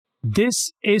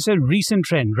This is a recent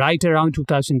trend right around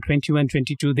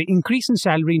 2021-22. The increase in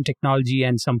salary in technology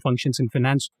and some functions in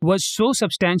finance was so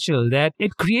substantial that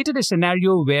it created a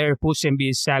scenario where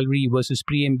post-MBA salary versus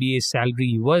pre-MBA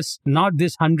salary was not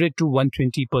this 100 to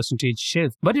 120%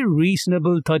 shift, but a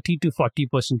reasonable 30 to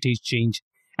 40% change.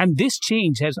 And this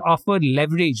change has offered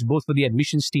leverage both for the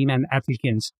admissions team and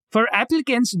applicants. For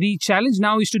applicants, the challenge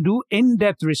now is to do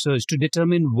in-depth research to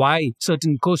determine why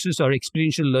certain courses or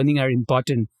experiential learning are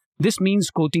important. This means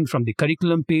quoting from the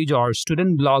curriculum page or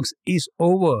student blogs is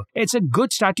over. It's a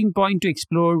good starting point to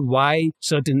explore why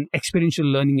certain experiential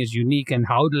learning is unique and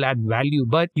how it'll add value,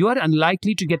 but you are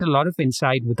unlikely to get a lot of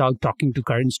insight without talking to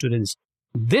current students.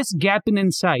 This gap in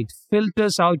insight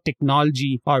filters out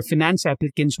technology or finance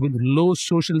applicants with low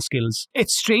social skills.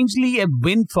 It's strangely a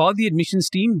win for the admissions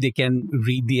team. They can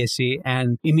read the essay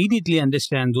and immediately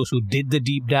understand those who did the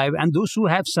deep dive and those who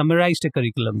have summarized a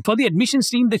curriculum. For the admissions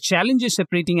team, the challenge is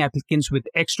separating applicants with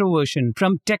extroversion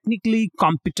from technically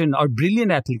competent or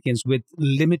brilliant applicants with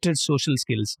limited social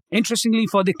skills. Interestingly,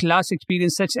 for the class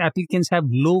experience, such applicants have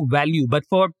low value, but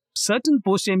for certain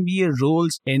post-MBA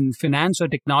roles in finance or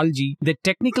technology, the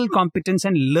technical competence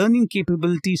and learning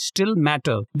capabilities still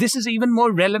matter. This is even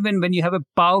more relevant when you have a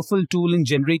powerful tool in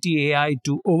generative AI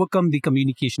to overcome the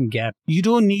communication gap. You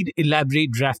don't need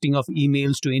elaborate drafting of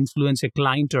emails to influence a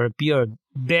client or a peer.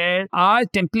 There are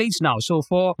templates now. So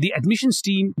for the admissions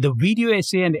team, the video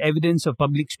essay and evidence of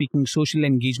public speaking, social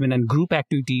engagement, and group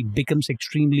activity becomes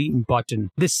extremely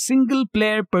important. The single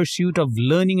player pursuit of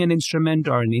learning an instrument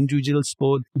or an individual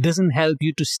sport doesn't help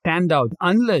you to stand out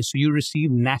unless you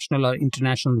receive national or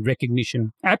international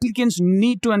recognition. Applicants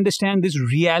need to understand this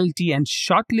reality and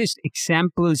shortlist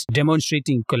examples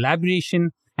demonstrating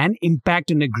collaboration and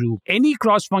impact in a group. Any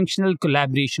cross-functional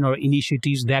collaboration or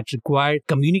initiatives that require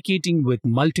communicating with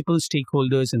multiple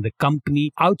stakeholders in the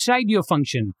company outside your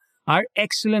function are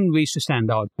excellent ways to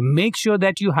stand out. Make sure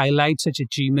that you highlight such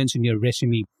achievements in your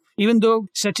resume. Even though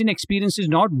such an experience is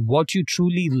not what you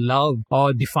truly love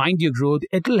or defined your growth,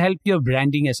 it will help your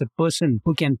branding as a person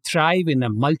who can thrive in a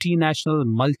multinational,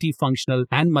 multifunctional,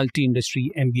 and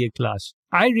multi-industry MBA class.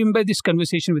 I remember this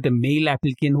conversation with a male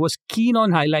applicant who was keen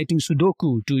on highlighting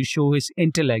Sudoku to show his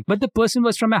intellect, but the person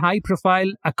was from a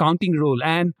high-profile accounting role,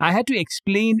 and I had to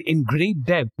explain in great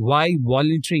depth why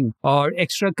volunteering or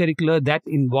extracurricular that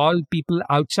involved people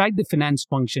outside the finance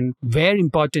function were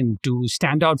important to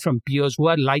stand out from peers who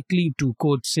are likely to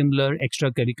quote similar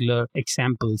extracurricular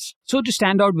examples. So to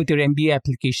stand out with your MBA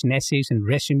application essays and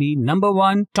resume, number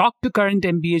one, talk to current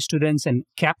MBA students and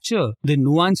capture the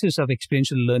nuances of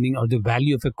experiential learning or the value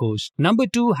of a course. Number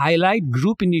two, highlight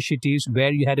group initiatives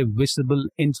where you had a visible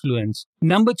influence.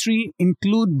 Number three,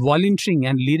 include volunteering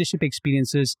and leadership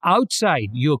experiences outside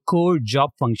your core job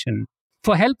function.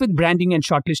 For help with branding and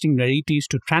shortlisting narratives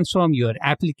to transform your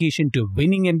application to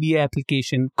winning MBA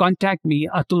application, contact me,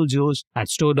 Atul Jose, at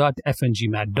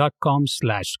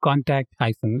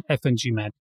store.fngmat.com/contact-fngmat.